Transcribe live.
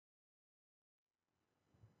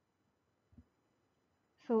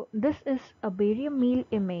So this is a barium meal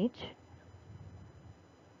image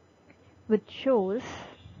which shows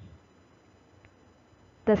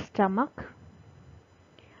the stomach.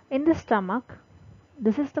 In the stomach,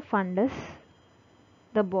 this is the fundus,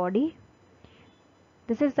 the body,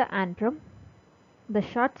 this is the antrum. The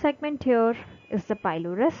short segment here is the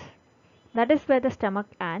pylorus, that is where the stomach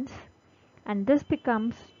ends, and this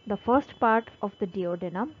becomes the first part of the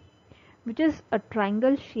duodenum, which is a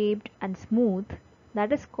triangle shaped and smooth,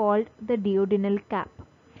 that is called the duodenal cap.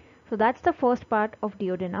 So that's the first part of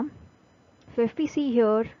duodenum. So if we see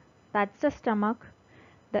here, that's the stomach,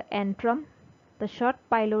 the antrum, the short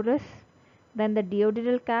pylorus, then the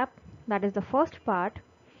duodenal cap, that is the first part,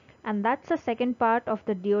 and that's the second part of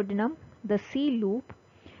the duodenum, the C loop,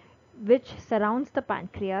 which surrounds the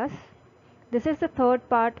pancreas. This is the third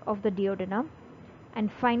part of the duodenum,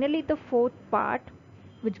 and finally the fourth part,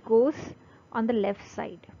 which goes on the left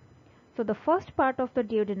side. So the first part of the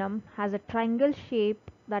duodenum has a triangle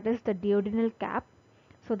shape, that is the duodenal cap.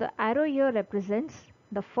 So the arrow here represents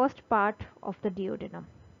the first part of the duodenum.